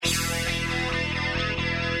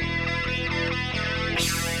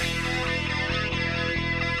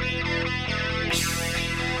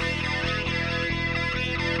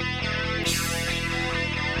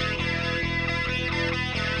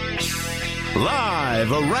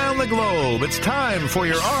Live around the globe, it's time for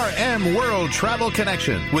your RM World Travel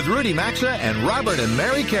Connection with Rudy Maxa and Robert and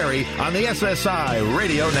Mary Carey on the SSI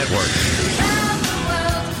Radio Network.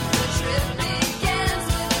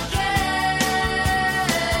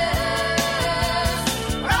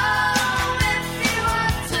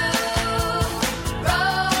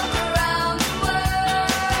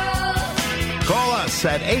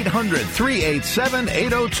 At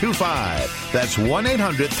 800-387-8025. That's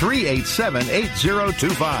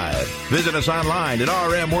 1-800-387-8025. Visit us online at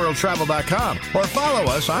rmworldtravel.com or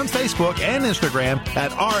follow us on Facebook and Instagram at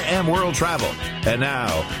RMWorldTravel. And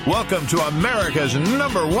now, welcome to America's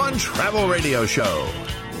 #1 travel radio show.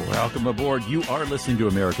 Welcome aboard. You are listening to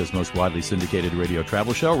America's most widely syndicated radio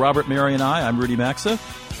travel show. Robert, Mary, and I'm Rudy Maxa,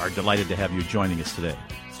 are delighted to have you joining us today.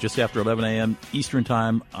 Just after 11 a.m. Eastern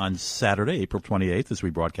Time on Saturday, April 28th, as we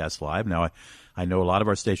broadcast live. Now, I know a lot of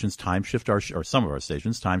our stations time shift our show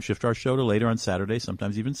to later on Saturday,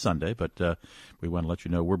 sometimes even Sunday, but we want to let you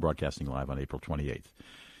know we're broadcasting live on April 28th.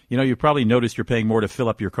 You know, you've probably noticed you're paying more to fill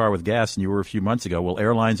up your car with gas than you were a few months ago. Well,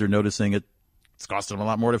 airlines are noticing it's costing them a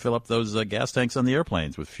lot more to fill up those gas tanks on the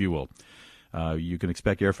airplanes with fuel. You can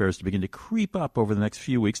expect airfares to begin to creep up over the next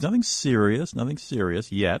few weeks. Nothing serious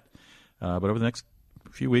yet, but over the next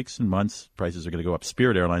few weeks and months, prices are going to go up.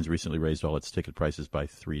 Spirit Airlines recently raised all its ticket prices by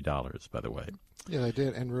 $3, by the way. Yeah, they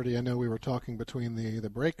did. And, Rudy, I know we were talking between the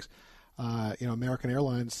breaks. American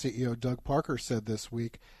Airlines CEO Doug Parker said this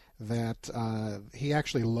week that he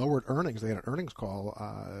actually lowered earnings. They had an earnings call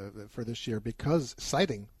for this year because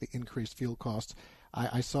citing the increased fuel costs.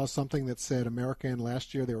 I saw something that said American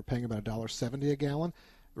last year they were paying about $1.70 a gallon.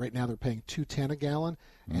 Right now they're paying $2.10 a gallon,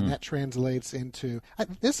 and that translates into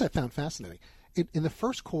this I found fascinating. In the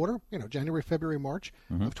first quarter, January, February, March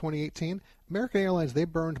of 2018, American Airlines, they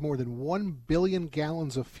burned more than 1 billion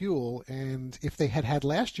gallons of fuel, and if they had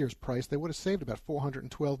last year's price, they would have saved about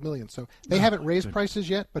 $412 million. So they haven't raised prices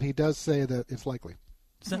yet, but he does say that it's likely.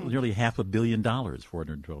 It's nearly $500 million,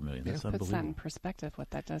 $412 million. That's unbelievable. Puts that in perspective,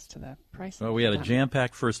 what that does to the price. Well, we had a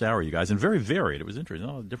jam-packed first hour, you guys, and very varied. It was interesting.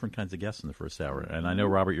 All different kinds of guests in the first hour. And I know,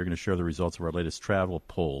 Robert, you're going to share the results of our latest travel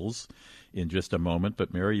polls in just a moment.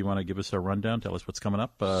 But, Mary, you want to give us a rundown? Tell us what's coming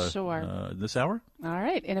up this hour? All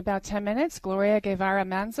right. In about 10 minutes, Gloria Guevara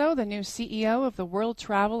Manzo, the new CEO of the World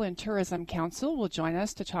Travel and Tourism Council, will join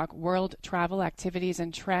us to talk world travel activities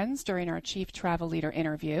and trends during our Chief Travel Leader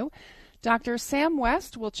interview. Dr. Sam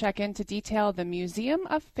West will check in to detail the Museum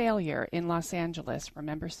of Failure in Los Angeles.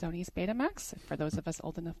 Remember Sony's Betamax? For those of us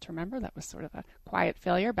old enough to remember, that was sort of a quiet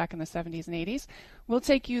failure back in the 70s and 80s. We'll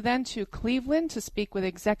take you then to Cleveland to speak with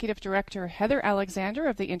Executive Director Heather Alexander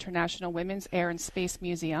of the International Women's Air and Space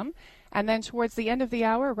Museum. And then towards the end of the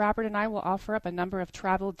hour, Robert and I will offer up a number of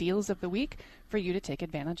travel deals of the week for you to take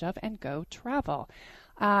advantage of and go travel.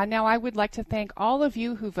 Now, I would like to thank all of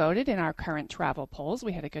you who voted in our current travel polls.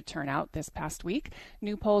 We had a good turnout this past week.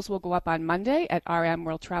 New polls will go up on Monday at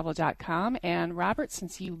rmworldtravel.com. And, Robert,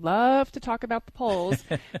 since you love to talk about the polls,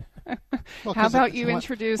 how about you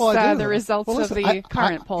introduce the results of the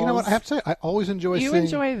current polls? You know what? I have to say, I always enjoy seeing... You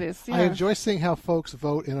enjoy this, yeah. I enjoy seeing how folks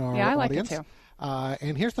vote in our audience. Yeah, I like it, too.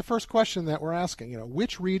 And here's the first question that we're asking.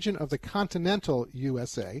 Which region of the continental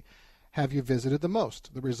USA have you visited the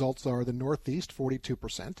most? The results are the Northeast,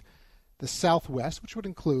 42%, the Southwest, which would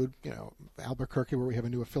include, Albuquerque, where we have a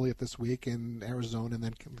new affiliate this week, in Arizona, and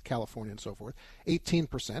then California and so forth,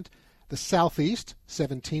 18%, the Southeast,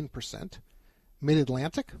 17%,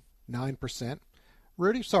 Mid-Atlantic, 9%.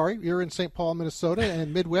 Rudy, sorry, you're in St. Paul, Minnesota,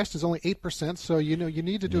 and Midwest is only 8%, so you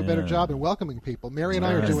need to do a better job in welcoming people. Mary and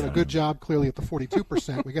I are doing a good job, clearly, at the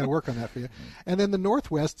 42%. We got to work on that for you. And then the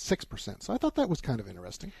Northwest, 6%. So I thought that was kind of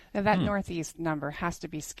interesting. And that Northeast number has to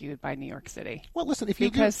be skewed by New York City. Well, listen,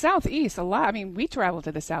 because Southeast, a lot. I mean, we travel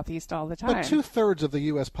to the Southeast all the time. But 2/3 of the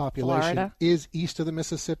U.S. population Florida is east of the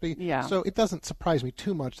Mississippi. Yeah. So it doesn't surprise me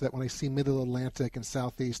too much that when I see Middle Atlantic and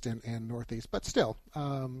Southeast and Northeast. But still,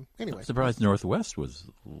 anyway. I'm surprised Northwest was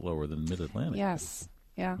lower than Mid-Atlantic. Yes.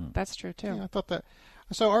 Yeah, that's true, too. Yeah, I thought that.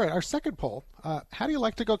 So, all right, our second poll, how do you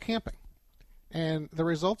like to go camping? And the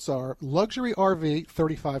results are luxury RV,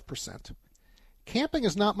 35%. Camping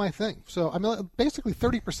is not my thing. So, I mean, basically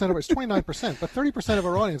 30% of it is 29%, but 30% of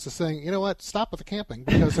our audience is saying, you know what, stop with the camping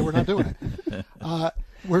because we're not doing it.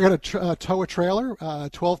 We're going to tow a trailer,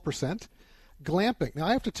 12%. Glamping. Now,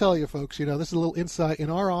 I have to tell you, folks, this is a little insight. In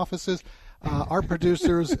our offices, our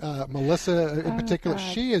producers, Melissa in particular,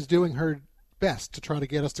 she is doing her best to try to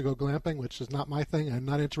get us to go glamping, which is not my thing. I'm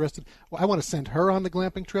not interested. Well, I want to send her on the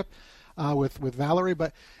glamping trip with Valerie.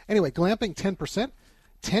 But anyway, glamping, 10%.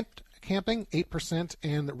 Tent camping, 8%,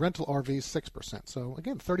 and rental RVs, 6%. So,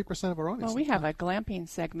 again, 30% of our audience. Well, we have a glamping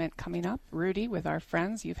segment coming up, Rudy, with our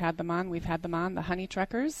friends. You've had them on. We've had them on, the Honey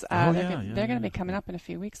Truckers. They're going to be coming up in a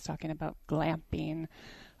few weeks talking about glamping.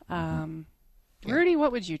 Rudy,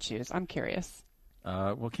 what would you choose? I'm curious.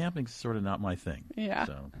 Well, camping's sort of not my thing. Yeah.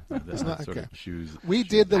 So that's not sort of choose. We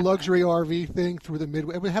did the luxury RV thing through the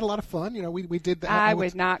Midwest. We had a lot of fun. We did that. I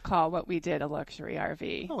would not call what we did a luxury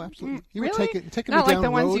RV. Oh, absolutely. You really? Were taking not me down like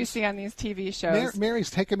the roads. ones you see on these TV shows.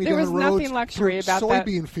 Mary's taking me there down was roads nothing luxury through about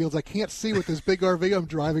soybean fields. I can't see with this big RV I'm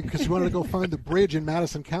driving because she wanted to go find the bridge in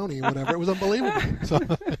Madison County or whatever. It was unbelievable. So,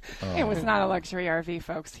 it was not a luxury RV,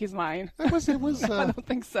 folks. He's lying. It was. I don't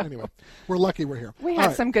think so. Anyway, we're lucky we're here. We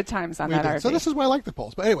had some good times on that RV. So this is why I like the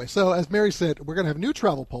polls. But anyway, so as Mary said, we're going to have new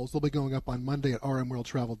travel polls. They'll be going up on Monday at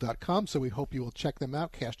RMWorldTravel.com, so we hope you will check them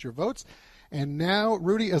out, cast your votes. And now,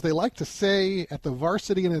 Rudy, as they like to say at the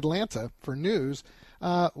Varsity in Atlanta for news,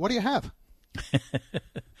 what do you have?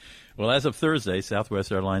 Well, as of Thursday,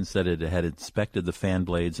 Southwest Airlines said it had inspected the fan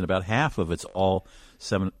blades in about half of its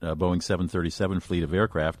Boeing 737 fleet of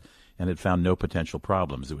aircraft and had found no potential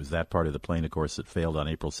problems. It was that part of the plane, of course, that failed on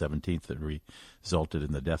April 17th that resulted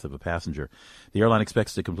in the death of a passenger. The airline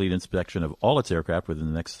expects to complete inspection of all its aircraft within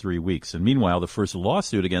the next 3 weeks. And meanwhile, the first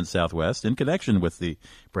lawsuit against Southwest in connection with the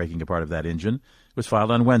breaking apart of that engine was filed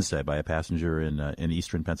on Wednesday by a passenger in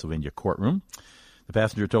eastern Pennsylvania courtroom. The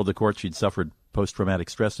passenger told the court she'd suffered post-traumatic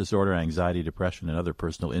stress disorder, anxiety, depression, and other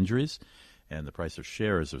personal injuries. And the price of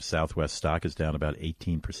shares of Southwest stock is down about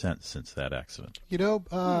 18% since that accident.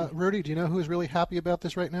 Rudy, do you know who's really happy about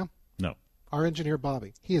this right now? No. Our engineer,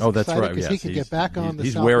 Bobby. He is that's excited right. because he can get back on the Southwest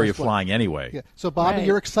He's wary of flight. flying anyway. Yeah. So, Bobby, Right.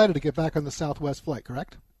 you're excited to get back on the Southwest flight,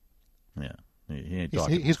 correct? Yeah. He ain't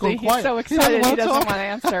talking. He's going He's quiet. so excited he doesn't talk. want to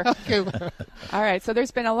answer. Okay. All right, so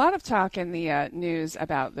there's been a lot of talk in the news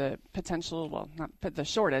about the potential, the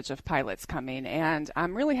shortage of pilots coming, and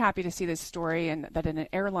I'm really happy to see this story and that an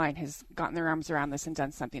airline has gotten their arms around this and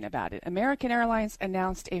done something about it. American Airlines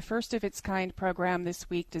announced a first-of-its-kind program this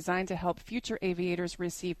week designed to help future aviators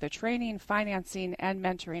receive the training, financing, and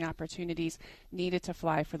mentoring opportunities needed to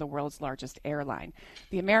fly for the world's largest airline.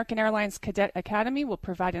 The American Airlines Cadet Academy will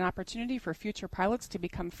provide an opportunity for future pilots to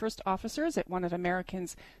become first officers at one of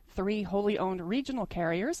American's 3 wholly owned regional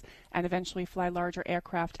carriers and eventually fly larger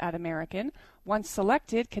aircraft at American. Once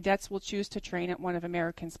selected, cadets will choose to train at one of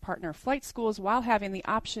American's partner flight schools while having the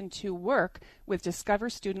option to work with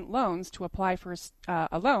Discover Student Loans to apply for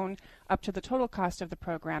a loan up to the total cost of the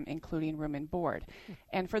program, including room and board.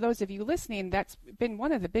 And for those of you listening, that's been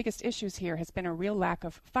one of the biggest issues here, has been a real lack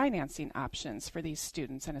of financing options for these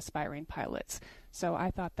students and aspiring pilots. So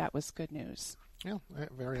I thought that was good news. Yeah,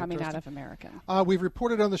 very coming out of American. We've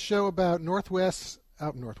reported on the show about Northwest,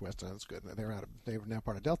 that's good. They're now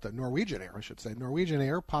part of Delta. Norwegian Air, I should say. Norwegian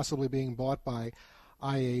Air possibly being bought by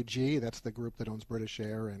IAG. That's the group that owns British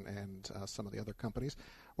Air and some of the other companies.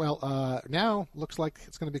 Well, now looks like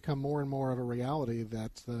it's going to become more and more of a reality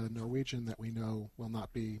that the Norwegian that we know will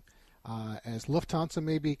not be, as Lufthansa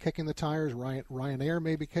may be kicking the tires, Ryanair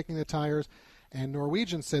may be kicking the tires, and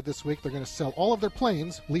Norwegian said this week they're going to sell all of their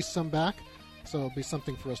planes, lease some back, so it'll be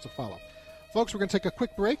something for us to follow. Folks, we're going to take a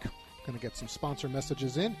quick break. Going to get some sponsor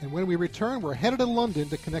messages in, and when we return, we're headed to London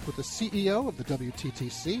to connect with the CEO of the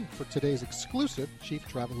WTTC for today's exclusive Chief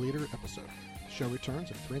Travel Leader episode. The show returns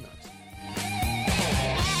in 3 minutes.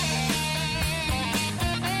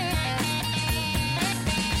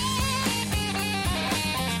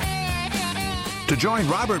 To join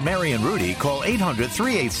Robert, Mary, and Rudy, call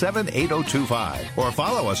 800-387-8025 or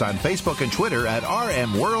follow us on Facebook and Twitter at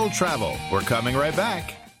RMWorldTravel. We're coming right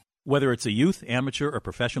back. Whether it's a youth, amateur, or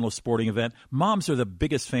professional sporting event, moms are the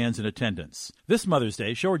biggest fans in attendance. This Mother's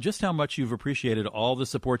Day, show her just how much you've appreciated all the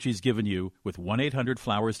support she's given you with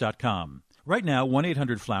 1-800-Flowers.com. Right now,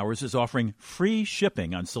 1-800-Flowers is offering free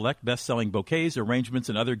shipping on select best-selling bouquets, arrangements,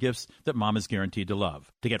 and other gifts that Mom is guaranteed to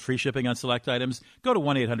love. To get free shipping on select items, go to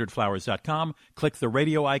 1-800-Flowers.com, click the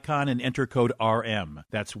radio icon, and enter code RM.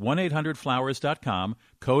 That's 1-800-Flowers.com,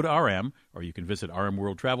 code RM, or you can visit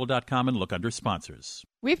RMWorldTravel.com and look under sponsors.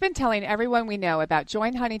 We've been telling everyone we know about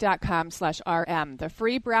joinhoney.com/RM, the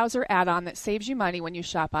free browser add-on that saves you money when you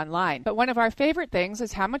shop online. But one of our favorite things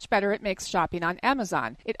is how much better it makes shopping on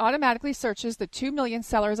Amazon. It automatically searches the 2 million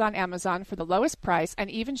sellers on Amazon for the lowest price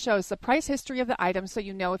and even shows the price history of the item so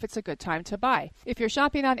you know if it's a good time to buy. If you're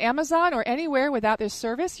shopping on Amazon or anywhere without this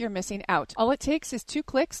service, you're missing out. All it takes is 2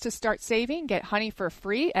 clicks to start saving. Get Honey for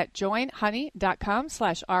free at joinhoney.com/RM.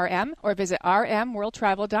 RMWorldTravel.com/RM or visit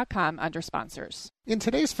RMWorldTravel.com under sponsors. In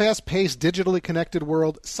today's fast-paced, digitally connected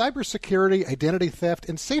world, cybersecurity, identity theft,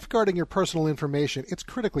 and safeguarding your personal information, it's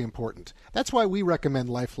critically important. That's why we recommend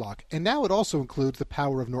LifeLock, and now it also includes the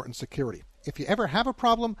power of Norton Security. If you ever have a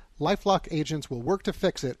problem, LifeLock agents will work to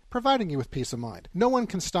fix it, providing you with peace of mind. No one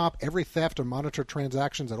can stop every theft or monitor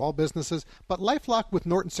transactions at all businesses, but LifeLock with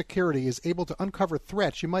Norton Security is able to uncover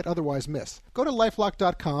threats you might otherwise miss. Go to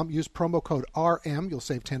LifeLock.com, use promo code RM, you'll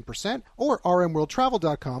save 10%, or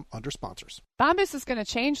RMWorldTravel.com under sponsors. Bombas is going to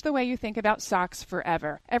change the way you think about socks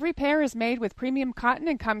forever. Every pair is made with premium cotton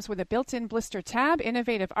and comes with a built-in blister tab,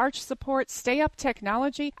 innovative arch support, stay-up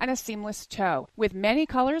technology, and a seamless toe. With many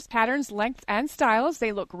colors, patterns, lengths, and styles,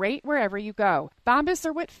 they look great wherever you go. Bombas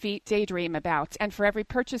are what feet daydream about, and for every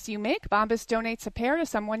purchase you make, Bombas donates a pair to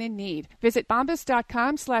someone in need. Visit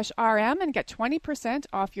bombas.com/RM and get 20%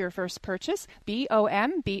 off your first purchase,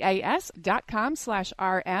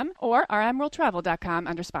 BOMBAS.com/RM or RMWorldTravel.com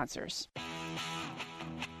under sponsors.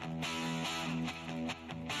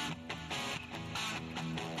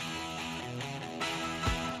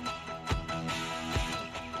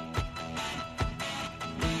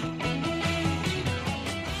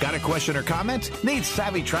 Got a question or comment? Need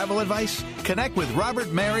savvy travel advice? Connect with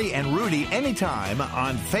Robert, Mary, and Rudy anytime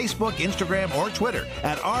on Facebook, Instagram, or Twitter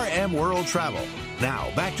at RM World Travel. Now,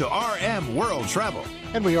 back to RM World Travel.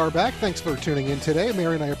 And we are back. Thanks for tuning in today.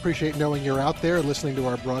 Mary and I appreciate knowing you're out there listening to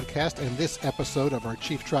our broadcast and this episode of our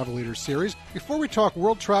Chief Travel Leaders series. Before we talk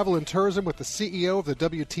world travel and tourism with the CEO of the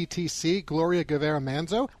WTTC, Gloria Guevara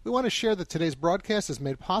Manzo, we want to share that today's broadcast is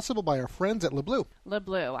made possible by our friends at LeBlue.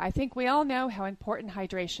 LeBlue. I think we all know how important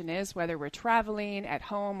hydration is, whether we're traveling, at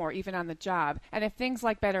home, or even on the job. And if things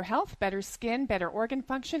like better health, better skin, better organ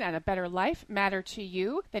function, and a better life matter to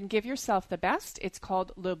you, then give yourself the best. It's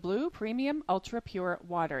called LeBlue Premium Ultra Pure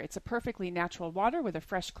Water. It's a perfectly natural water with a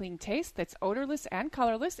fresh, clean taste that's odorless and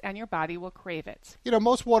colorless, and your body will crave it. You know,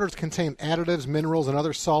 most waters contain additives, minerals, and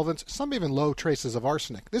other solvents, some even low traces of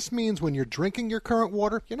arsenic. This means when you're drinking your current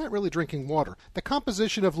water, you're not really drinking water. The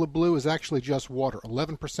composition of LeBlue is actually just water,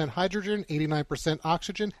 11% hydrogen, 89%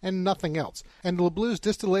 oxygen, and nothing else. And LeBlue's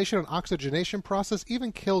distillation and oxygenation process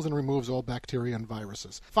even kills and removes all bacteria and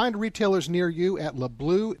viruses. Find retailers near you at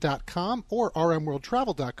leblue.com or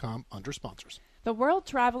rmworldtravel.com under sponsors. The World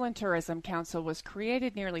Travel and Tourism Council was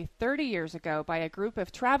created nearly 30 years ago by a group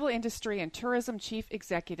of travel industry and tourism chief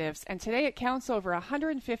executives, and today it counts over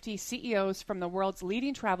 150 CEOs from the world's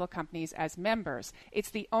leading travel companies as members. It's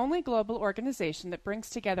the only global organization that brings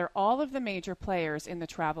together all of the major players in the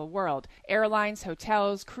travel world: airlines,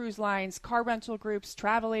 hotels, cruise lines, car rental groups,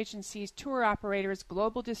 travel agencies, tour operators,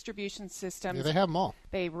 global distribution systems. Yeah, they have them all.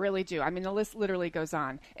 They really do. I mean, the list literally goes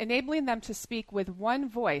on, enabling them to speak with one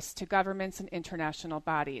voice to governments and international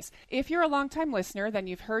bodies. If you're a longtime listener, then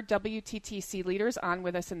you've heard WTTC leaders on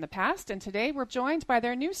with us in the past, and today we're joined by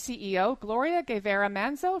their new CEO, Gloria Guevara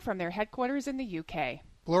Manzo, from their headquarters in the UK.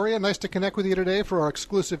 Gloria, nice to connect with you today for our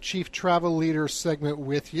exclusive Chief Travel Leader segment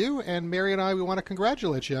with you. And Mary and I, we want to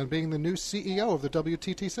congratulate you on being the new CEO of the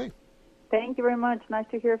WTTC. Thank you very much. Nice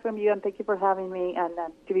to hear from you, and thank you for having me and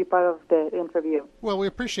to be part of the interview. Well, we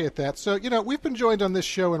appreciate that. So, you know, we've been joined on this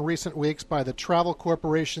show in recent weeks by the Travel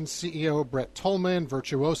Corporation CEO Brett Tolman,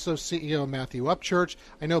 Virtuoso CEO Matthew Upchurch.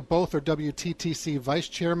 I know both are WTTC Vice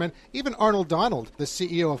Chairman. Even Arnold Donald, the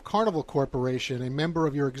CEO of Carnival Corporation, a member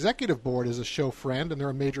of your executive board, is a show friend, and they're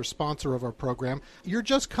a major sponsor of our program. You're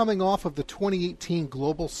just coming off of the 2018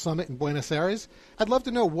 Global Summit in Buenos Aires. I'd love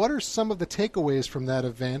to know, what are some of the takeaways from that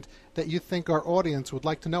event that you think our audience would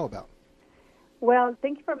like to know about? Well,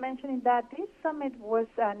 thank you for mentioning that. This summit was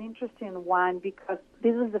an interesting one because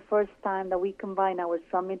this is the first time that we combine our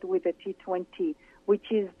summit with the G20, which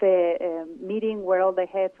is the meeting where all the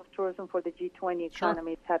heads of tourism for the G20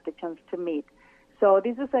 economies had the chance to meet. So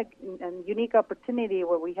this is a unique opportunity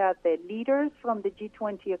where we had the leaders from the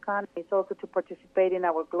G20 economies also to participate in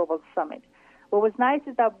our global summit. What was nice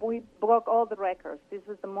is that we broke all the records. This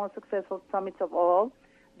was the most successful summit of all,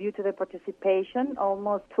 due to the participation,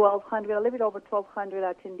 almost 1,200, a little bit over 1,200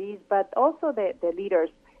 attendees, but also the leaders.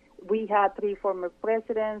 We had 3 former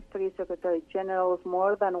presidents, 3 secretary generals,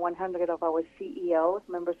 more than 100 of our CEOs,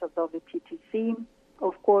 members of WTTC,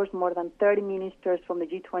 of course, more than 30 ministers from the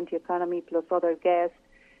G20 economy, plus other guests,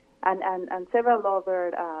 and several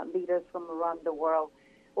other leaders from around the world.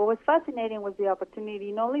 What was fascinating was the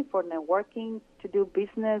opportunity not only for networking, to do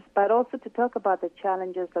business, but also to talk about the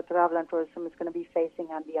challenges that travel and tourism is going to be facing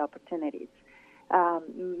and the opportunities.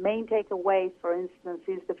 Main takeaways, for instance,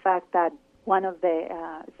 is the fact that one of the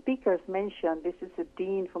speakers mentioned, this is a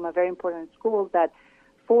dean from a very important school, that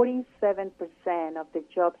 47% of the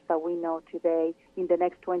jobs that we know today, in the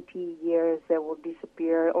next 20 years, they will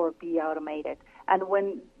disappear or be automated. And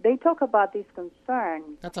when they talk about this concern,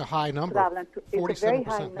 that's a high number. It's a very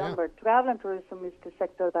high number. Yeah. Travel and tourism is the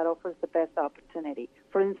sector that offers the best opportunity.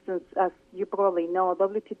 For instance, as you probably know,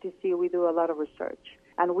 WTTC, we do a lot of research,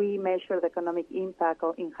 and we measure the economic impact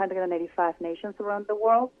in 185 nations around the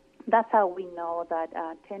world. That's how we know that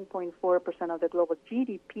 10.4% of the global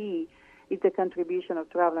GDP is the contribution of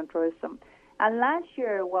travel and tourism. And last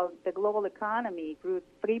year, while the global economy grew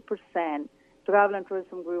 3%, travel and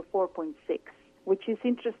tourism grew 4.6%, which is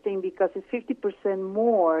interesting because it's 50%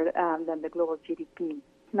 more than the global GDP.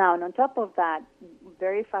 Now, and on top of that,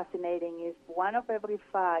 very fascinating is 1 of every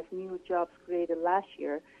 5 new jobs created last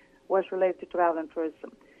year was related to travel and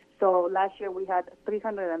tourism. So last year we had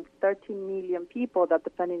 313 million people that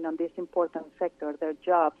depended on this important sector, their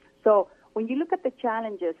jobs. So when you look at the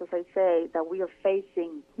challenges, as I say, that we are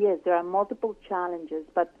facing, yes, there are multiple challenges,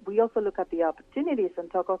 but we also look at the opportunities and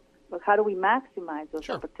talk of how do we maximize those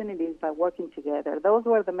opportunities by working together. Those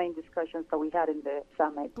were the main discussions that we had in the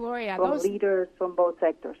summit. Gloria, from leaders from both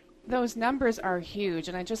sectors. Those numbers are huge,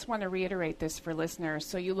 and I just want to reiterate this for listeners.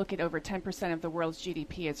 So you look at over 10% of the world's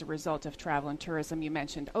GDP as a result of travel and tourism. You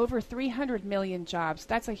mentioned over 300 million jobs.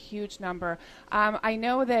 That's a huge number. I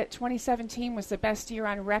know that 2017 was the best year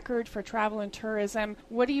on record for travel and tourism.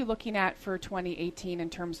 What are you looking at for 2018 in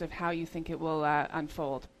terms of how you think it will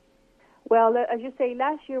unfold? Well, as you say,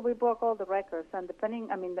 last year we broke all the records, and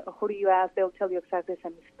who do you ask, they'll tell you exactly the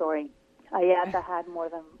same story. IATA had more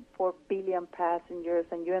than 4 billion passengers,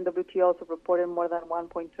 and UNWTO also reported more than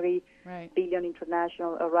 1.3 billion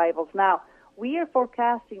international arrivals. Now, we are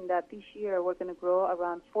forecasting that this year we're going to grow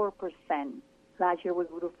around 4%. Last year we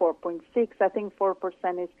grew 4.6%. I think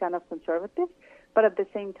 4% is kind of conservative, but at the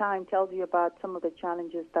same time tells you about some of the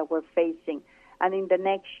challenges that we're facing. And in the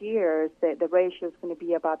next years, the ratio is going to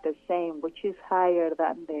be about the same, which is higher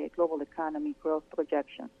than the global economy growth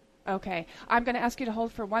projections. Okay. I'm going to ask you to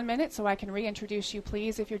hold for 1 minute so I can reintroduce you,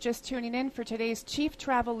 please. If you're just tuning in for today's Chief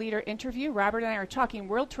Travel Leader interview, Robert and I are talking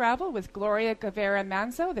world travel with Gloria Guevara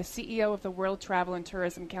Manzo, the CEO of the World Travel and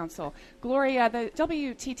Tourism Council. Gloria, the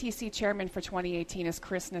WTTC chairman for 2018 is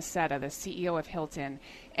Chris Nassetta, the CEO of Hilton.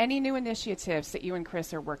 Any new initiatives that you and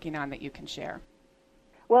Chris are working on that you can share?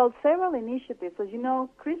 Well, several initiatives. As you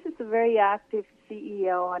know, Chris is a very active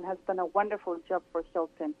CEO and has done a wonderful job for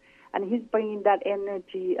Hilton. And he's bringing that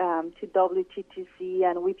energy to WTTC,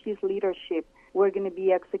 and with his leadership, we're going to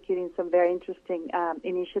be executing some very interesting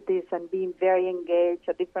initiatives and being very engaged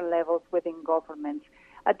at different levels within governments.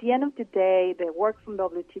 At the end of the day, the work from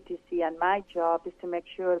WTTC and my job is to make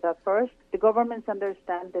sure that first, the governments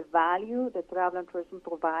understand the value that travel and tourism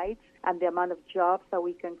provides and the amount of jobs that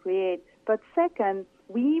we can create. But second,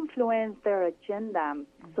 we influence their agenda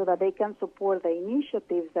so that they can support the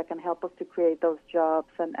initiatives that can help us to create those jobs.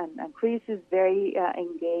 And Chris is very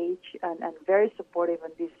engaged and very supportive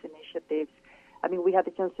in these initiatives. I mean, we had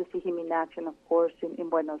the chance to see him in action, of course, in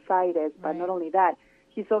Buenos Aires, but not only that,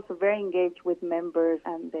 he's also very engaged with members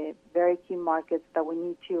and the very key markets that we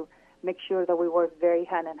need to make sure that we work very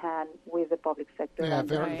hand-in-hand with the public sector. Yeah,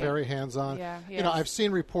 very hands-on. Yeah, yes. You know, I've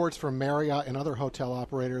seen reports from Marriott and other hotel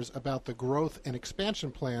operators about the growth and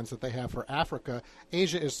expansion plans that they have for Africa.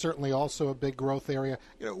 Asia is certainly also a big growth area.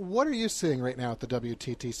 You know, what are you seeing right now at the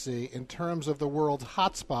WTTC in terms of the world's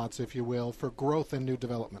hotspots, if you will, for growth and new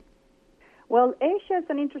development? Well, Asia is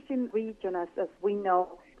an interesting region, as we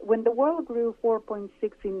know. When the world grew 4.6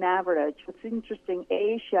 in average, what's interesting,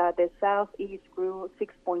 Asia, the southeast grew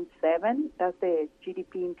 6.7. That's the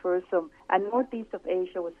GDP in tourism. And northeast of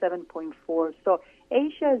Asia was 7.4. So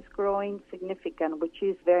Asia is growing significant, which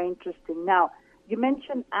is very interesting. Now, you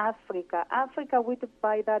mentioned Africa. Africa, we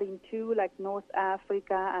divide that in two, like North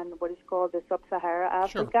Africa and what is called the Sub-Sahara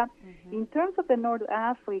Africa. Sure. Mm-hmm. In terms of the North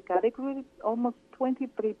Africa, they grew almost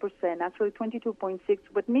 23%, actually 22.6.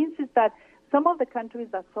 What means is that some of the countries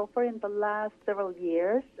that suffered in the last several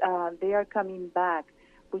years, they are coming back,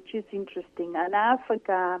 which is interesting. And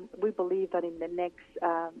Africa, we believe that in the next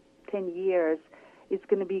 10 years, it's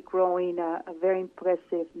going to be growing a very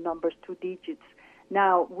impressive numbers, 2 digits.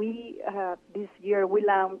 Now, this year we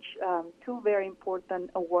launched 2 very important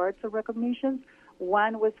awards or recognitions.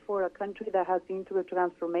 One was for a country that has been through a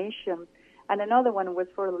transformation, and another one was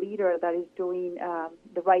for a leader that is doing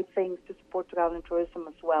the right things to support travel and tourism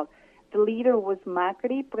as well. The leader was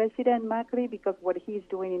Macri, President Macri, because what he's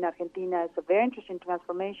doing in Argentina is a very interesting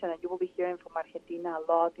transformation, and you will be hearing from Argentina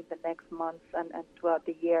a lot in the next months and throughout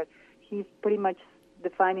the year. He's pretty much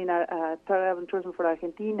defining travel and tourism for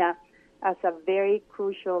Argentina as a very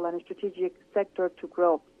crucial and strategic sector to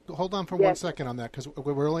grow. hold on for Yes. 1 second on that, because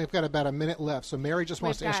we're only got about a minute left. So Mary just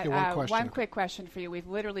wants to ask you one question. One quick question for you. We've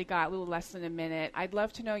literally got a little less than a minute. I'd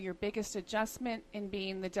love to know your biggest adjustment in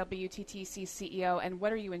being the WTTC CEO, and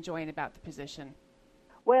what are you enjoying about the position?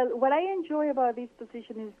 Well, what I enjoy about this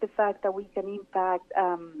position is the fact that we can impact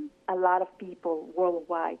a lot of people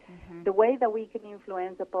worldwide. Mm-hmm. The way that we can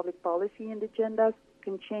influence the public policy and agendas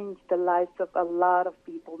can change the lives of a lot of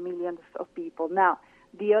people, millions of people. Now,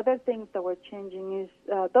 the other things that we're changing is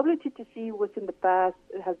WTTC was in the past,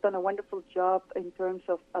 has done a wonderful job in terms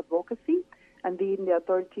of advocacy and being the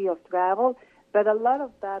authority of travel. But a lot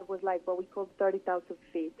of that was like what we call 30,000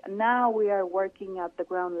 feet. And now we are working at the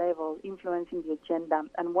ground level, influencing the agenda.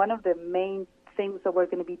 And one of the main things that we're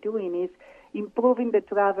going to be doing is improving the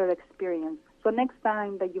traveler experience. So next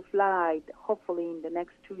time that you fly, hopefully in the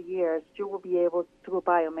next 2 years, you will be able, through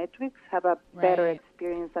biometrics, have a better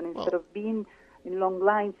experience. And instead of being in long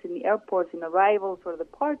lines in the airports, in arrivals or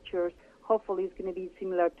departures, hopefully it's going to be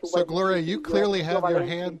similar to what. So, Gloria, you clearly have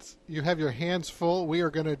your hands full. We are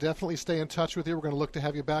going to definitely stay in touch with you. We're going to look to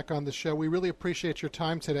have you back on the show. We really appreciate your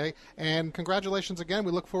time today, and congratulations again.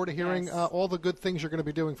 We look forward to hearing all the good things you're going to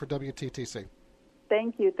be doing for WTTC.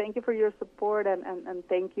 Thank you. Thank you for your support, and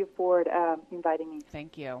thank you for inviting me.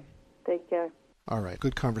 Thank you. Take care. All right,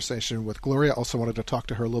 good conversation with Gloria. Also wanted to talk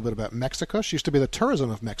to her a little bit about Mexico. She used to be the tourism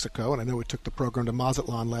of Mexico, and I know we took the program to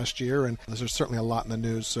Mazatlan last year, and there's certainly a lot in the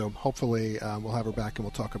news, so hopefully we'll have her back and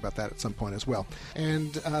we'll talk about that at some point as well.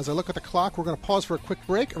 And as I look at the clock, we're going to pause for a quick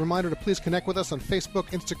break. A reminder to please connect with us on Facebook,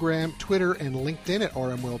 Instagram, Twitter, and LinkedIn at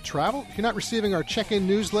RM World Travel. If you're not receiving our check-in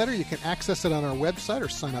newsletter, you can access it on our website or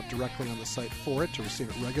sign up directly on the site for it to receive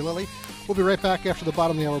it regularly. We'll be right back after the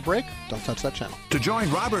bottom of the hour break. Don't touch that channel. To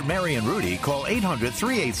join Robert, Mary, and Rudy, call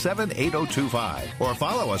 800-387-8025 or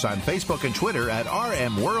follow us on Facebook and Twitter at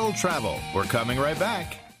RM World Travel. We're coming right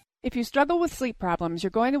back. If you struggle with sleep problems,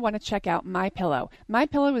 you're going to want to check out MyPillow.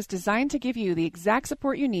 MyPillow is designed to give you the exact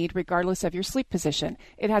support you need regardless of your sleep position.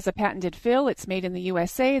 It has a patented fill. It's made in the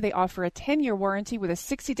USA. They offer a 10-year warranty with a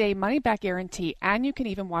 60-day money-back guarantee, and you can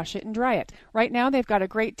even wash it and dry it. Right now, they've got a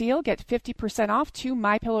great deal. Get 50% off 2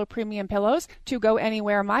 MyPillow premium pillows. 2 Go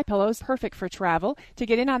Anywhere MyPillows, perfect for travel. To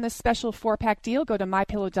get in on this special 4-pack deal, go to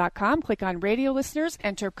MyPillow.com, click on Radio Listeners,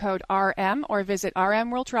 enter code RM, or visit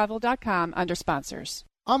RMWorldTravel.com under sponsors.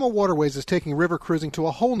 AMA Waterways is taking river cruising to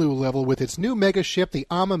a whole new level with its new mega ship, the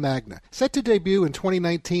AMA Magna. Set to debut in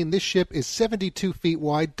 2019, this ship is 72 feet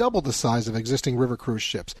wide, double the size of existing river cruise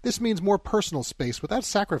ships. This means more personal space without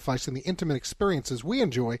sacrificing the intimate experiences we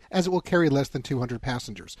enjoy, as it will carry less than 200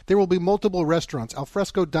 passengers. There will be multiple restaurants,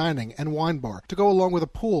 alfresco dining, and wine bar to go along with a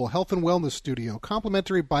pool, health and wellness studio,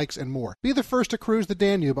 complimentary bikes, and more. Be the first to cruise the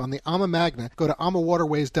Danube on the AMA Magna. Go to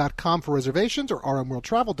amawaterways.com for reservations or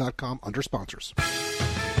rmworldtravel.com under sponsors.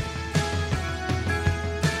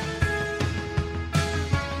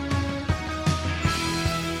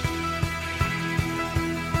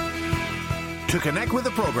 To connect with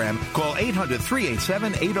the program, call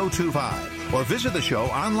 800-387-8025 or visit the show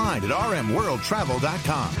online at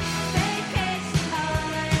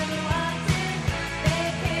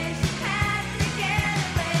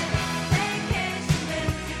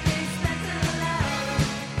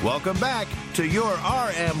Welcome back to your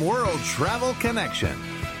RM World Travel Connection.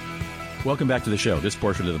 Welcome back to the show. This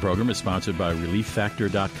portion of the program is sponsored by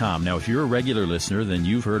ReliefFactor.com. Now, if you're a regular listener, then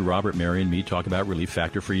you've heard Robert, Mary, and me talk about Relief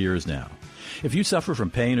Factor for years now. If you suffer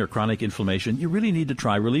from pain or chronic inflammation, you really need to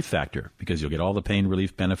try Relief Factor because you'll get all the pain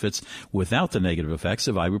relief benefits without the negative effects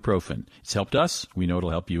of ibuprofen. It's helped us. We know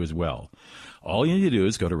it'll help you as well. All you need to do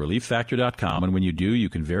is go to ReliefFactor.com, and when you do, you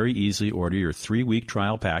can very easily order your 3-week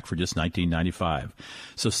trial pack for just $19.95.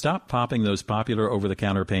 So stop popping those popular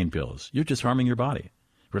over-the-counter pain pills. You're just harming your body.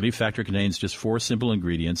 Relief Factor contains just 4 simple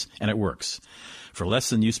ingredients, and it works. For less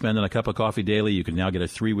than you spend on a cup of coffee daily, you can now get a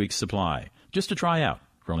 3-week supply, just to try out,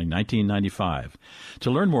 for only $19.95.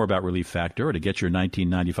 To learn more about Relief Factor or to get your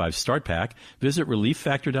 $19.95 start pack, visit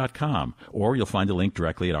ReliefFactor.com, or you'll find a link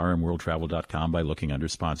directly at rmworldtravel.com by looking under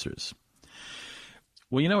sponsors.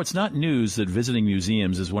 Well, you know, it's not news that visiting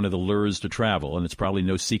museums is one of the lures to travel, and it's probably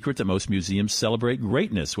no secret that most museums celebrate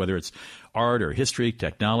greatness, whether it's art or history,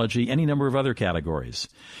 technology, any number of other categories.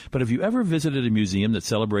 But have you ever visited a museum that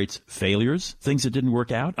celebrates failures, things that didn't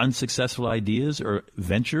work out, unsuccessful ideas or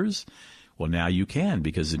ventures? Well, now you can,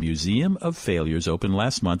 because the Museum of Failures opened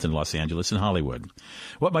last month in Los Angeles and Hollywood.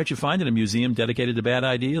 What might you find in a museum dedicated to bad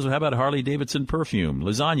ideas? Well, how about Harley-Davidson perfume,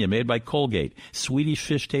 lasagna made by Colgate, Swedish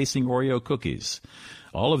fish-tasting Oreo cookies?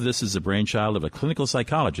 All of this is the brainchild of a clinical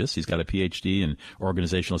psychologist. He's got a Ph.D. in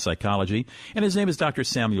organizational psychology, and his name is Dr.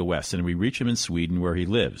 Samuel West, and we reach him in Sweden, where he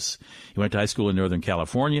lives. He went to high school in Northern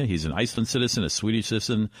California. He's an Iceland citizen, a Swedish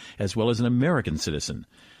citizen, as well as an American citizen.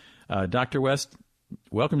 Dr. West,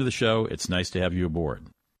 welcome to the show. It's nice to have you aboard.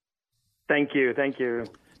 Thank you. Thank you.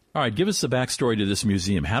 All right, give us the backstory to this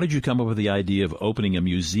museum. How did you come up with the idea of opening a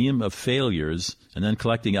museum of failures and then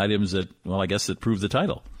collecting items that, well, I guess that prove the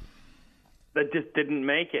title? That just didn't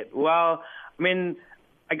make it. Well, I mean,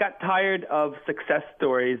 I got tired of success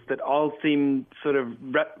stories that all seemed sort of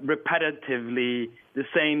repetitively the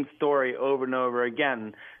same story over and over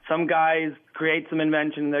again. Some guys create some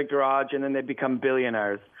invention in their garage and then they become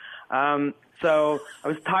billionaires. So I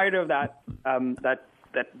was tired of that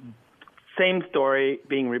same story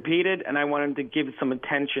being repeated, and I wanted to give some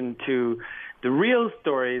attention to the real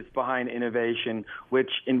stories behind innovation, which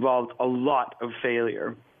involved a lot of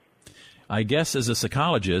failure. I guess as a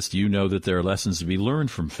psychologist, you know that there are lessons to be learned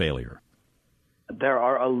from failure. There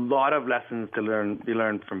are a lot of lessons to be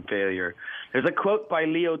learned from failure. There's a quote by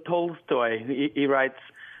Leo Tolstoy. He writes,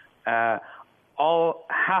 all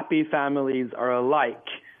happy families are alike,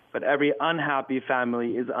 but every unhappy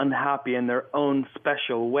family is unhappy in their own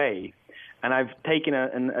special way. And I've taken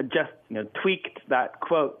tweaked that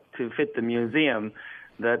quote to fit the museum,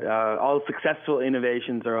 that all successful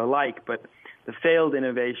innovations are alike, but the failed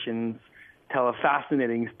innovations tell a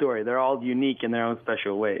fascinating story. They're all unique in their own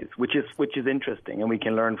special ways, which is interesting, and we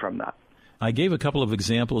can learn from that. I gave a couple of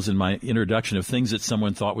examples in my introduction of things that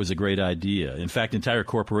someone thought was a great idea. In fact, entire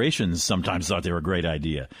corporations sometimes thought they were a great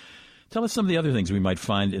idea. Tell us some of the other things we might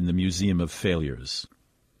find in the Museum of Failures.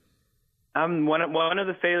 One of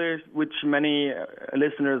the failures which many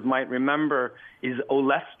listeners might remember is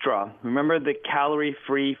Olestra. Remember the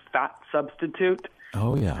calorie-free fat substitute?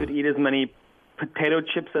 Oh, yeah. You could eat as many potato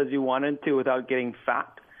chips as you wanted to without getting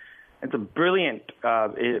fat. It's a brilliant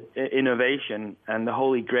innovation and the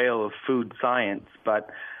holy grail of food science. But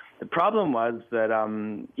the problem was that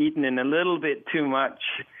eating a little bit too much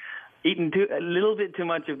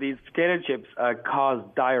of these potato chips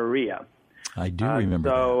caused diarrhea. I do remember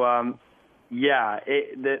that.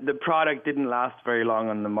 The product didn't last very long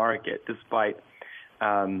on the market, despite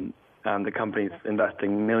the companies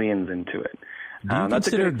investing millions into it. Do you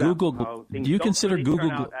consider Google? Do you consider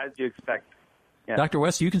Google as you expect? Yeah. Dr.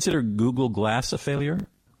 West, do you consider Google Glass a failure?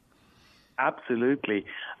 Absolutely.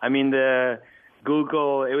 I mean, the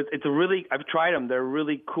Google. I've tried them. They're a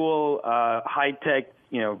really cool, high tech,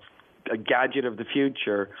 a gadget of the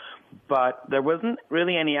future. But there wasn't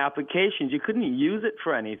really any applications. You couldn't use it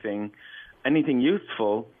for anything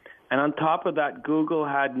useful. And on top of that, Google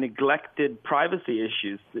had neglected privacy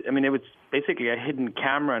issues. I mean, it was basically a hidden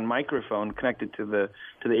camera and microphone connected to the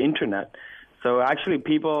internet. So actually,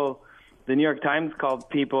 the New York Times called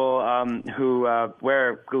people who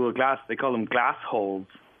wear Google Glass, they call them glass holes.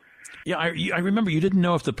 Yeah, I remember you didn't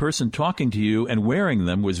know if the person talking to you and wearing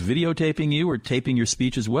them was videotaping you or taping your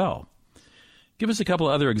speech as well. Give us a couple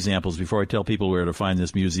other examples before I tell people where to find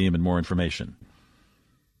this museum and more information.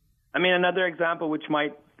 I mean, another example which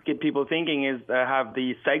might get people thinking is have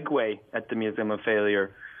the Segway at the Museum of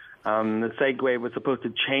Failure. The Segway was supposed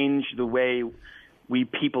to change the way we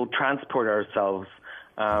people transport ourselves.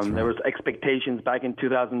 There was expectations back in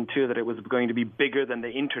 2002 that it was going to be bigger than the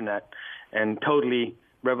internet and totally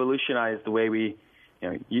revolutionize the way we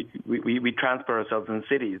transport ourselves in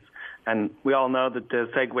cities. And we all know that the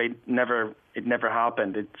Segway never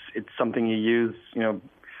happened. It's something you use,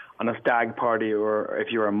 on a stag party or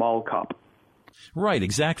if you're a mall cop. Right,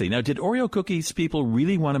 exactly. Now, did Oreo cookies people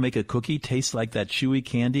really want to make a cookie taste like that chewy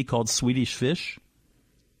candy called Swedish Fish?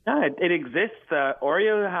 Yeah, it exists.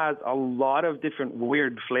 Oreo has a lot of different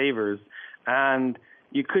weird flavors, and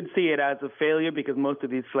you could see it as a failure because most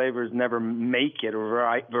of these flavors never make it,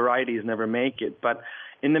 or varieties never make it. But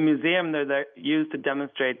in the museum, they're used to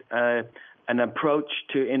demonstrate an approach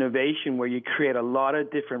to innovation where you create a lot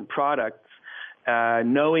of different products,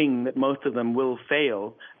 knowing that most of them will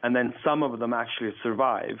fail, and then some of them actually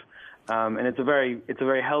survive. And it's a very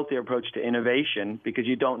healthy approach to innovation because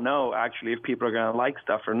you don't know actually if people are going to like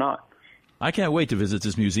stuff or not. I can't wait to visit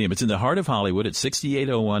this museum. It's in the heart of Hollywood at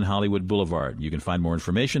 6801 Hollywood Boulevard. You can find more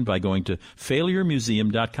information by going to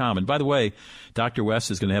failuremuseum.com. And by the way, Dr. West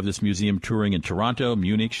is going to have this museum touring in Toronto,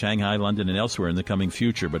 Munich, Shanghai, London, and elsewhere in the coming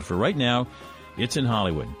future. But for right now, it's in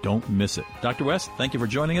Hollywood. Don't miss it. Dr. West, thank you for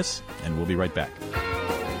joining us, and we'll be right back.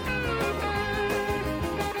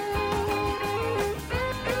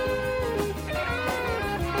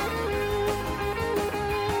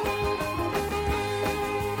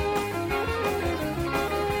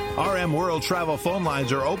 RM World Travel phone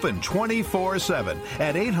lines are open 24/7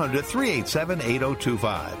 at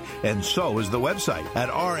 800-387-8025. And so is the website at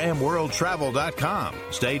rmworldtravel.com.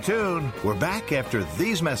 Stay tuned. We're back after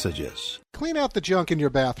these messages. Clean out the junk in your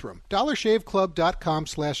bathroom.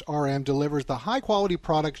 DollarShaveClub.com/RM delivers the high-quality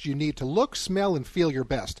products you need to look, smell, and feel your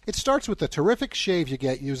best. It starts with the terrific shave you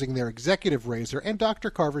get using their Executive Razor and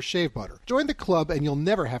Dr. Carver's Shave Butter. Join the club and you'll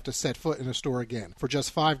never have to set foot in a store again. For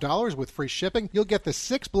just $5 with free shipping, you'll get the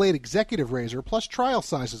 6-blade Executive Razor plus trial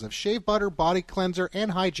sizes of shave butter, body cleanser,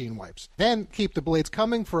 and hygiene wipes. Then keep the blades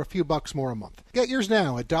coming for a few bucks more a month. Get yours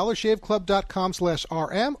now at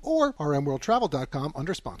DollarShaveClub.com/RM or RMWorldTravel.com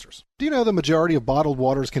under sponsors. Do you know the majority of bottled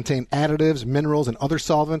waters contain additives, minerals, and other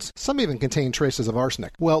solvents? Some even contain traces of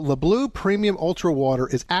arsenic. Well, LeBlue Premium Ultra Water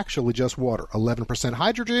is actually just water, 11%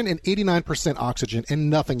 hydrogen and 89% oxygen, and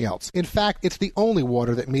nothing else. In fact, it's the only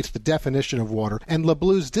water that meets the definition of water, and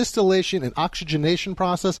LeBlue's distillation and oxygenation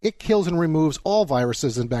process, it kills and removes all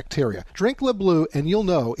viruses and bacteria. Drink LeBlue and you'll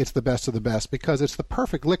know it's the best of the best because it's the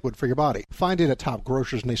perfect liquid for your body. Find it at top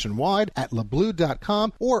grocers nationwide, at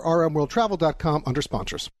leblue.com, or rmworldtravel.com under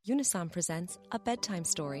sponsors. Unisom presents A Bedtime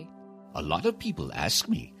Story. A lot of people ask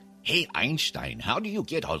me, "Hey Einstein, how do you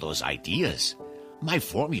get all those ideas?" My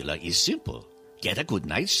formula is simple. Get a good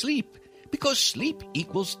night's sleep. Because sleep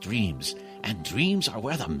equals dreams, and dreams are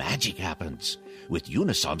where the magic happens. With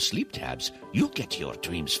Unisom sleep tabs, you'll get your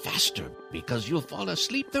dreams faster because you'll fall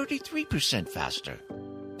asleep 33% faster.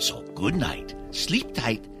 So good night, sleep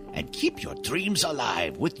tight, and keep your dreams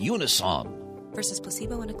alive with Unisom. Versus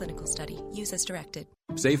placebo in a clinical study. Use as directed.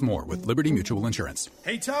 Save more with Liberty Mutual Insurance.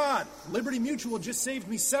 Hey, Todd, Liberty Mutual just saved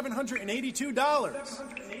me $782.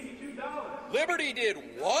 Liberty did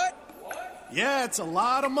what? Yeah, it's a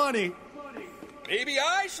lot of money. Maybe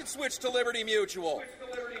I should switch to Liberty Mutual.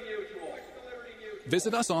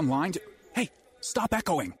 Visit us online to... Hey, stop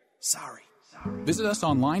echoing. Sorry. Visit us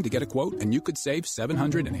online to get a quote, and you could save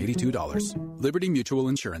 $782. Liberty Mutual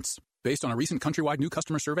Insurance. Based on a recent countrywide new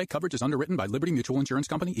customer survey, coverage is underwritten by Liberty Mutual Insurance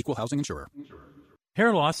Company, Equal Housing Insurer.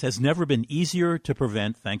 Hair loss has never been easier to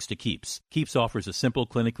prevent thanks to Keeps. Keeps offers a simple,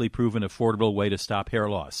 clinically proven, affordable way to stop hair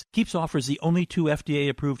loss. Keeps offers the only 2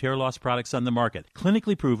 FDA-approved hair loss products on the market,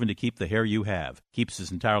 clinically proven to keep the hair you have. Keeps is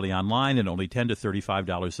entirely online and only $10 to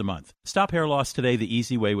 $35 a month. Stop hair loss today the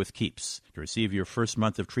easy way with Keeps. To receive your first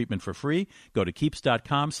month of treatment for free, go to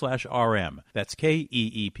Keeps.com/RM. That's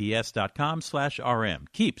KEEPS.com/RM.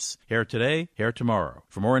 Keeps. Hair today, hair tomorrow.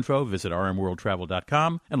 For more info, visit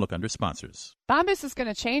RMWorldTravel.com and look under sponsors. Bombas is going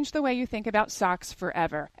to change the way you think about socks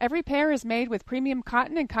forever. Every pair is made with premium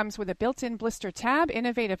cotton and comes with a built-in blister tab,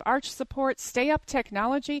 innovative arch support, stay-up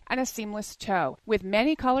technology, and a seamless toe. With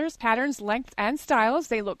many colors, patterns, lengths, and styles,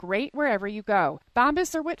 they look great wherever you go.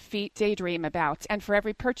 Bombas are what feet daydream about. And for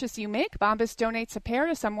every purchase you make, Bombas donates a pair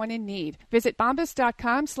to someone in need. Visit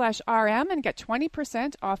bombas.com/RM and get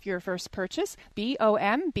 20% off your first purchase.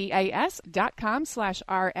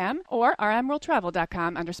 BOMBAS.com/RM or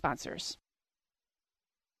RMWorldTravel.com under sponsors.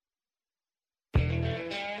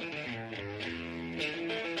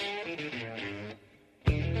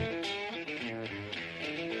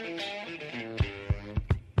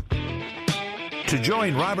 To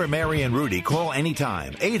join Robert, Mary, and Rudy, call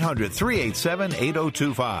anytime,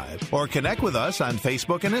 800-387-8025, or connect with us on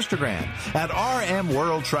Facebook and Instagram at RM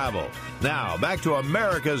World Travel. Now, back to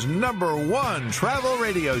America's #1 travel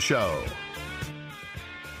radio show.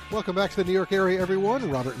 Welcome back to the New York area,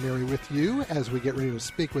 everyone. Robert and Mary with you as we get ready to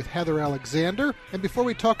speak with Heather Alexander. And before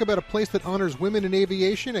we talk about a place that honors women in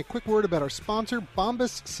aviation, a quick word about our sponsor,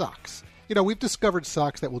 Bombas Socks. You know, we've discovered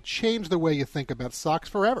socks that will change the way you think about socks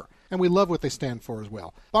forever, and we love what they stand for as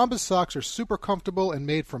well. Bombas socks are super comfortable and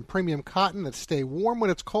made from premium cotton that stay warm when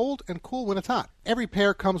it's cold and cool when it's hot. Every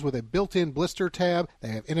pair comes with a built-in blister tab. They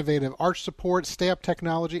have innovative arch support, stay-up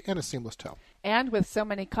technology, and a seamless toe. And with so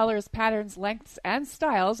many colors, patterns, lengths, and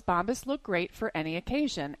styles, Bombas look great for any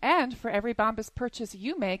occasion. And for every Bombas purchase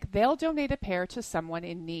you make, they'll donate a pair to someone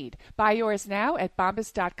in need. Buy yours now at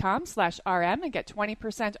bombas.com/RM and get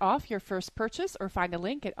 20% off your first purchase, or find a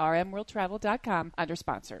link at rmworldtravel.com under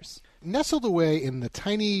sponsors. Nestled away in the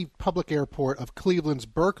tiny public airport of Cleveland's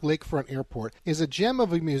Burke Lakefront Airport is a gem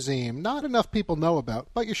of a museum not enough people know about,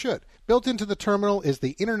 but you should. Built into the terminal is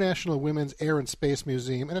the International Women's Air and Space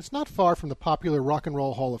Museum, and it's not far from the popular Rock and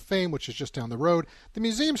Roll Hall of Fame, which is just down the road. The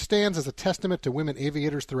museum stands as a testament to women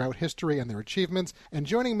aviators throughout history and their achievements, and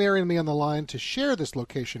joining Mary and me on the line to share this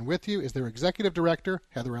location with you is their Executive Director,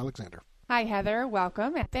 Heather Alexander. Hi, Heather.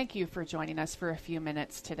 Welcome, and thank you for joining us for a few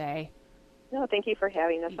minutes today. No, thank you for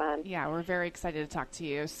having us on. Yeah, we're very excited to talk to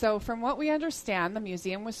you. So from what we understand, the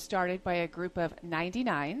museum was started by a group of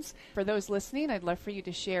 99s. For those listening, I'd love for you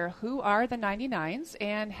to share who are the 99s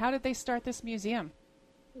and how did they start this museum?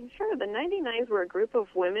 Sure. The 99s were a group of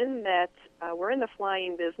women that were in the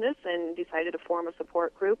flying business and decided to form a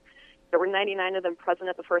support group. There were 99 of them present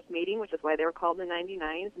at the first meeting, which is why they were called the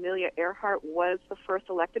 99s. Amelia Earhart was the first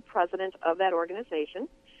elected president of that organization.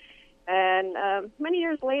 And many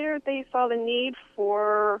years later, they saw the need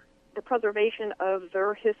for the preservation of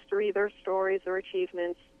their history, their stories, their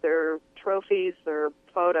achievements, their trophies, their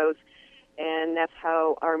photos, and that's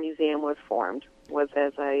how our museum was formed, was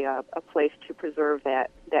as a place to preserve that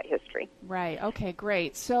history. Right. Okay,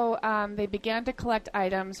 great. So they began to collect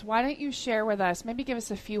items. Why don't you share with us, maybe give us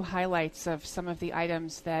a few highlights of some of the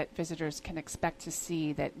items that visitors can expect to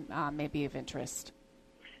see that may be of interest?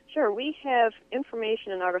 Sure. We have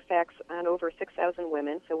information and artifacts on over 6,000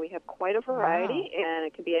 women, so we have quite a variety, and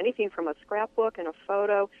it can be anything from a scrapbook and a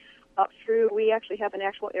photo up through, we actually have an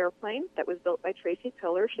actual airplane that was built by Tracy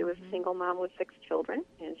Pillar. She was a single mom with 6 children,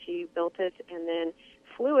 and she built it and then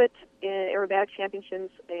flew it in aerobatic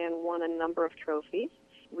championships and won a number of trophies.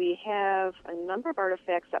 We have a number of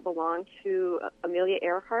artifacts that belong to Amelia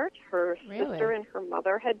Earhart. Her sister and her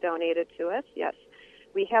mother had donated to us, yes.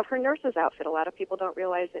 We have her nurse's outfit. A lot of people don't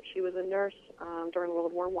realize that she was a nurse during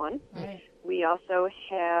World War I. Right. We also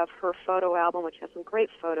have her photo album, which has some great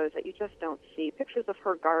photos that you just don't see, pictures of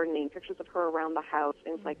her gardening, pictures of her around the house,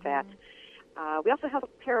 things like that. We also have a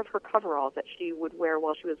pair of her coveralls that she would wear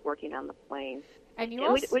while she was working on the plane. And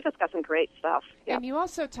we just got some great stuff. Yep. And you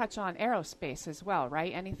also touch on aerospace as well,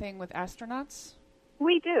 right? Anything with astronauts?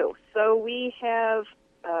 We do. So we have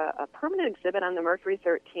a permanent exhibit on the Mercury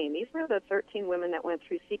 13. These were the 13 women that went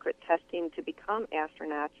through secret testing to become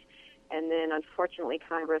astronauts, and then unfortunately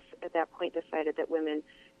Congress at that point decided that women,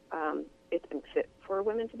 it's unfit for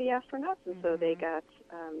women to be astronauts, and so they got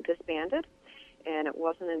disbanded. And it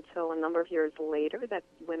wasn't until a number of years later that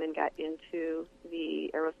women got into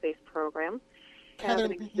the aerospace program. Heather,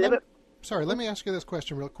 let me ask you this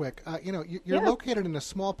question real quick. You're located in a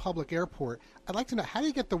small public airport. I'd like to know, how do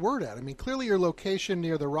you get the word out? I mean, clearly your location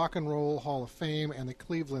near the Rock and Roll Hall of Fame and the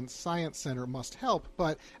Cleveland Science Center must help,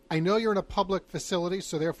 but I know you're in a public facility,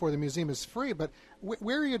 so therefore the museum is free, but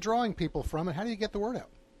where are you drawing people from, and how do you get the word out?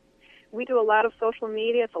 We do a lot of social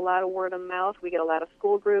media. It's a lot of word of mouth. We get a lot of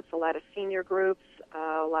school groups, a lot of senior groups,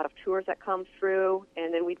 a lot of tours that come through,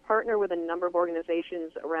 and then we partner with a number of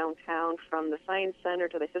organizations around town, from the Science Center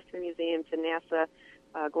to the History Museum to NASA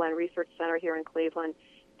Glenn Research Center here in Cleveland,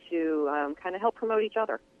 to kind of help promote each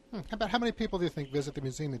other. About how many people do you think visit the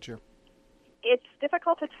museum each year? It's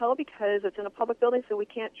difficult to tell because it's in a public building, so we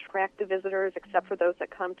can't track the visitors except for those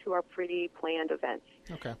that come to our pre-planned events.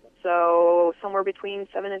 Okay. So somewhere between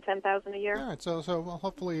 7,000 and 10,000 a year. All right. So well,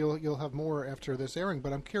 hopefully you'll have more after this airing.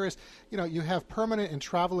 But I'm curious. You have permanent and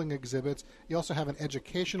traveling exhibits. You also have an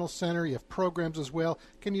educational center. You have programs as well.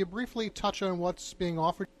 Can you briefly touch on what's being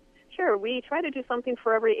offered? Sure. We try to do something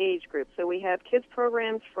for every age group. So we have kids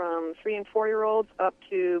programs from 3 and 4-year-olds up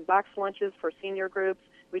to box lunches for senior groups.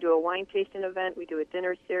 We do a wine tasting event. We do a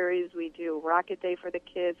dinner series. We do Rocket Day for the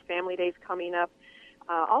kids. Family Day's coming up.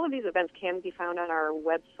 All of these events can be found on our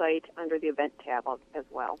website under the event tab as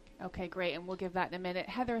well. Okay, great, and we'll give that in a minute.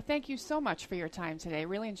 Heather, thank you so much for your time today.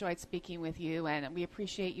 Really enjoyed speaking with you, and we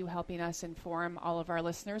appreciate you helping us inform all of our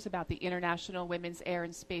listeners about the International Women's Air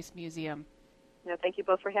and Space Museum. No, thank you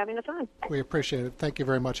both for having us on. We appreciate it. Thank you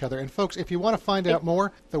very much, Heather. And folks, if you want to find out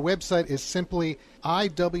more, the website is simply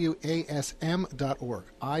iwasm.org.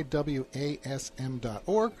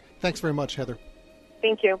 iwasm.org. Thanks very much, Heather.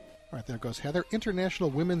 Thank you. All right, there goes Heather. International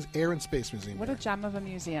Women's Air and Space Museum. What a gem of a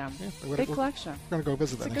museum. Yeah, big collection. We're going to go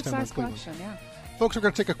visit that next time we're in Cleveland. It's a good-sized collection, yeah. Folks, we're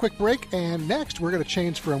going to take a quick break, and next we're going to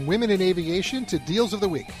change from Women in Aviation to Deals of the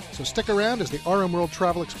Week. So stick around as the RM World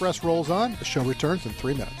Travel Express rolls on. The show returns in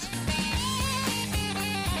 3 minutes.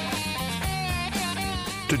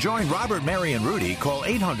 To join Robert, Mary, and Rudy, call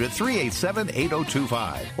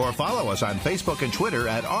 800-387-8025 or follow us on Facebook and Twitter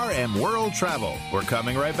at RMWorldTravel. We're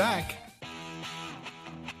coming right back.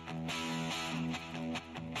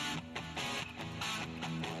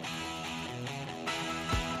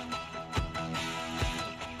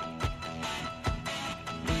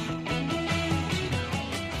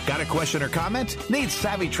 Got a question or comment? Need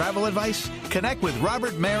savvy travel advice? Connect with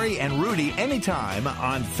Robert, Mary, and Rudy anytime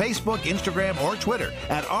on Facebook, Instagram, or Twitter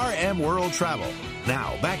at RM World Travel.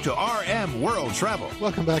 Now, back to RM World Travel.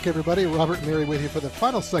 Welcome back, everybody. Robert and Mary with you for the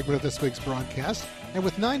final segment of this week's broadcast. And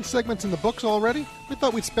with 9 segments in the books already, we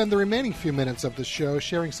thought we'd spend the remaining few minutes of the show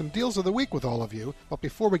sharing some deals of the week with all of you. But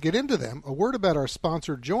before we get into them, a word about our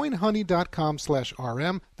sponsor,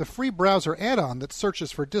 joinhoney.com/RM, the free browser add-on that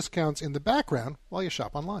searches for discounts in the background while you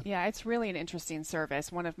shop online. Yeah, it's really an interesting service.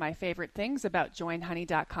 One of my favorite things about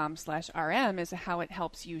joinhoney.com/RM is how it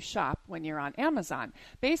helps you shop when you're on Amazon.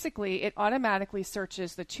 Basically, it automatically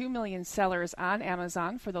searches the 2 million sellers on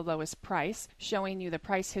Amazon for the lowest price, showing you the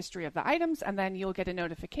price history of the items, and then you'll get a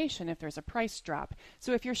notification if there's a price drop.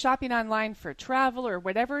 So if you're shopping online for travel or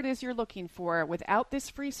whatever it is you're looking for, without this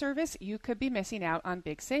free service, you could be missing out on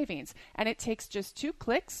big savings. And it takes just 2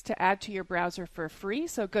 clicks to add to your browser for free.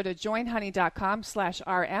 So go to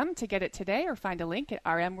joinhoney.com/RM to get it today, or find a link at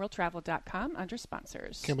rmworldtravel.com under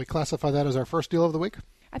sponsors. Can we classify that as our first deal of the week?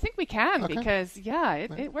 I think we can, because,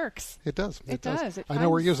 it works. It does. It does. I know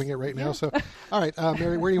we're using it right now. So, all right,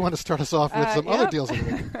 Mary, where do you want to start us off with some other deals of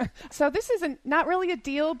the week? So this is not really a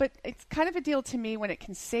deal, but it's kind of a deal to me when it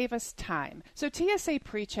can save us time. So TSA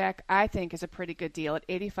PreCheck, I think, is a pretty good deal at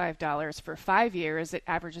 $85 for 5 years. It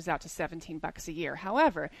averages out to $17 a year.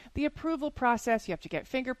 However, the approval process, you have to get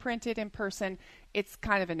fingerprinted in person. It's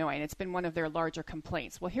kind of annoying. It's been one of their larger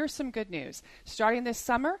complaints. Well, here's some good news. Starting this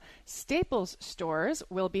summer, Staples stores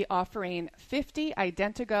will be offering 50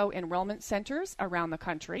 Identigo enrollment centers around the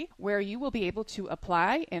country where you will be able to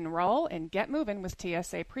apply, enroll, and get moving with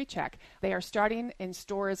TSA PreCheck. They are starting in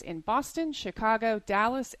stores in Boston, Chicago,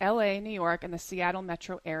 Dallas, LA, New York, and the Seattle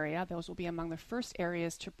metro area. Those will be among the first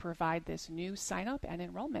areas to provide this new sign-up and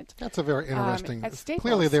enrollment. That's a very interesting. At Staples.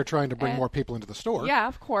 Clearly, they're trying to bring more people into the store. Yeah,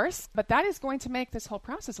 of course. But that is going to make this whole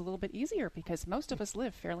process a little bit easier because most of us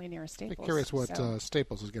live fairly near a Staples. I'm curious what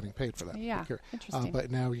Staples is getting paid for that. Yeah, interesting. But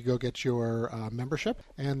now you go get your membership,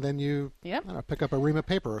 and then you pick up a ream of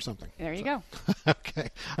paper or something. There you go. Okay.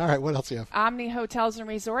 All right, what else do you have? Omni Hotels and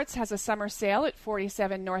Resorts has a summer sale at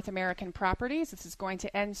 47 North American properties. This is going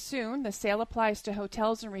to end soon. The sale applies to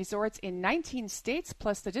hotels and resorts in 19 states,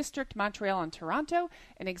 plus the District, Montreal, and Toronto.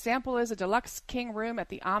 An example is a deluxe king room at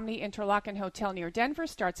the Omni Interlaken Hotel near Denver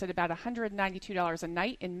starts at about $192 a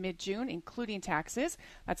night in mid-June, including taxes.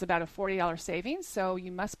 That's about a $40 savings, so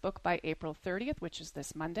you must book by April 30th, which is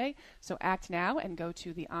this Monday. So act now and go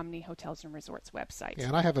to the Omni Hotels and Resorts website. Yeah,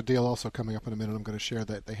 and I have a deal also coming up in a minute. I'm going to share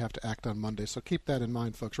that they have to act on Monday, so keep that in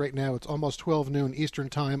mind, folks. Right now, it's almost 12 noon Eastern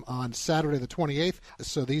Time on Saturday the 28th,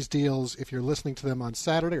 so these deals, if you're listening to them on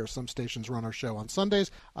Saturday, or some stations run our show on Sundays,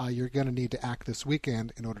 you're going to need to act this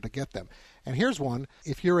weekend in order to get them. And here's one.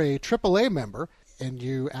 If you're a AAA member, and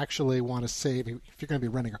you actually want to save, if you're going to be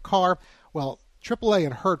renting a car, well, AAA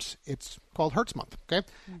and Hertz, it's called Hertz Month, okay?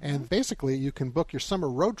 Mm-hmm. And basically, you can book your summer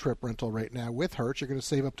road trip rental right now with Hertz. You're going to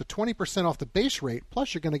save up to 20% off the base rate,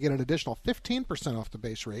 plus you're going to get an additional 15% off the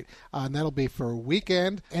base rate, and that'll be for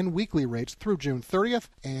weekend and weekly rates through June 30th.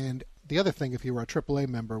 And the other thing, if you were a AAA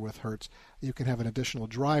member with Hertz, you can have an additional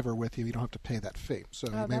driver with you. You don't have to pay that fee. So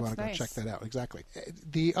you may want to go check that out. Exactly.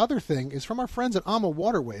 The other thing is from our friends at AMA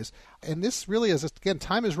Waterways, and this really is, again,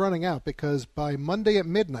 time is running out because by Monday at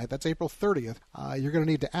midnight, that's April 30th, you're going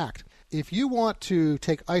to need to act. If you want to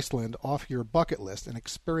take Iceland off your bucket list and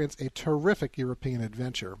experience a terrific European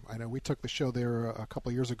adventure, I know we took the show there a couple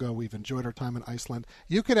of years ago. We've enjoyed our time in Iceland.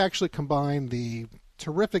 You could actually combine the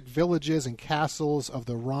terrific villages and castles of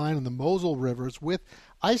the Rhine and the Mosel rivers with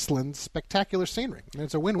Iceland's spectacular scenery. And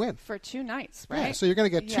it's a win-win. For 2 nights, right? Yeah, so you're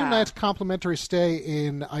going to get 2 nights complimentary stay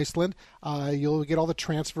in Iceland. You'll get all the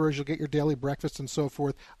transfers. You'll get your daily breakfast and so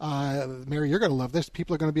forth. Mary, you're going to love this.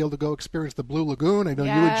 People are going to be able to go experience the Blue Lagoon. I know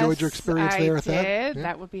you enjoyed your experience there at that. I did. Yeah.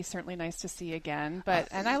 That would be certainly nice to see again.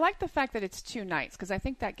 And I like the fact that it's 2 nights because I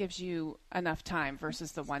think that gives you enough time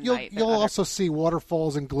versus the one night. You'll also see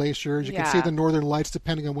waterfalls and glaciers. You can see the northern lights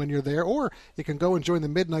depending on when you're there. Or you can go enjoy the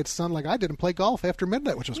midnight sun like I did and play golf after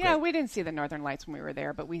midnight, which was great. Yeah, we didn't see the northern lights when we were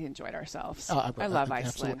there, but we enjoyed ourselves. I love Iceland.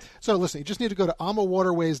 Absolutely. So listen, you just need to go to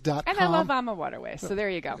amawaterways.com. And I love AMA Waterways, so there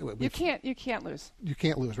you go. You can't lose. You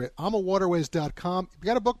can't lose, right? amawaterways.com. You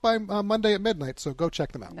got to book by Monday at midnight, so go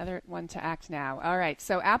check them out. Another one to act now. All right,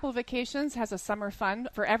 so Apple Vacations has a summer fund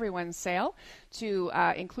for everyone sale to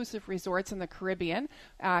inclusive resorts in the Caribbean.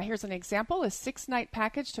 Here's an example. A 6-night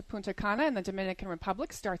package to Punta Cana in the Dominican Republic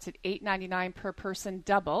starts at $8.99 per person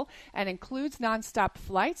double and includes nonstop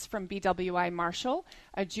flights from BWI Marshall,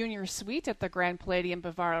 a junior suite at the Grand Palladium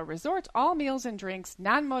Bavaro Resort, all meals and drinks,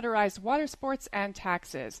 non-motorized water sports, and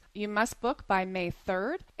taxes. You must book by May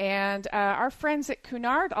 3rd. And our friends at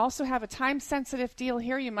Cunard also have a time-sensitive deal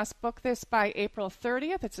here. You must book this by April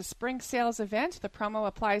 30th. It's a spring sales event. The promo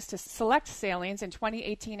applies to select sailings in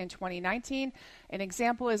 2018 and 2019. An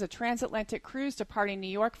example is a transatlantic cruise departing New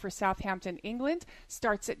York for Southampton, England.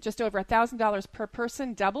 Starts at just over $1,000 per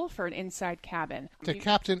person, double for an inside cabin. Did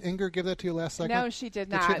Captain Inger give that to you last segment? No, she did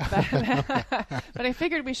not. But I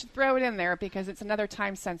figured we should throw it in there because it's another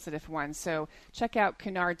time-sensitive one. So check out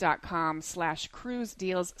cunard.com/cruise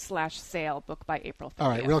deals/sale. Book by April 30th. All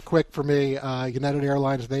right, real quick for me, United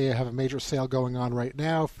Airlines, they have a major sale going on right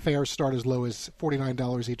now. Fares start as low as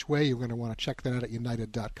 $49 each way. You're going to want to check that out at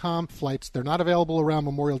united.com. Flights, they're not available around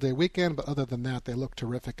Memorial Day weekend, but other than that, they look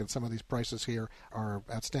terrific, and some of these prices here are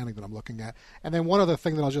outstanding that I'm looking at. And then one other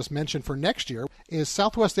thing that I'll just mention for next year is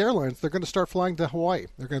Southwest Airlines. They're going to start flying to Hawaii.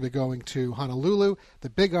 They're going to be going to Honolulu, the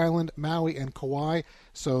Big Island, Maui, and Kauai.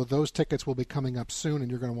 So those tickets will be coming up soon, and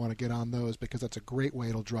you're going to want to get on those because that's a great way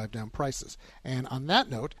it'll drive down prices. And on that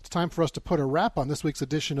note, it's time for us to put a wrap on this week's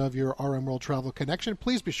edition of your RM World Travel Connection.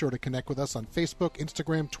 Please be sure to connect with us on Facebook,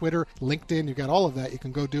 Instagram, Twitter, LinkedIn. You've got all of that. You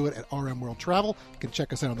can go do it at RM World Travel. You can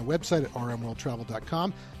check us out on the website at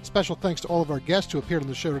rmworldtravel.com. Special thanks to all of our guests who appeared on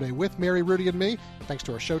the show today with Mary, Rudy, and me. Thanks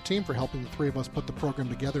to our show team for helping the three of us put the program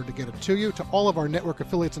together to get it to you. To all of our network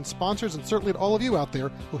affiliates and sponsors, and certainly to all of you out there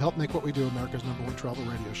who help make what we do America's #1 travel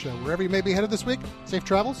radio show. Wherever you may be headed this week, safe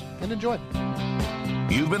travels and enjoy.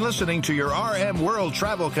 You've been listening to your RM World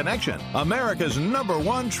Travel Connection, America's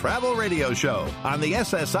 #1 travel radio show on the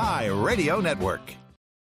SSI Radio Network.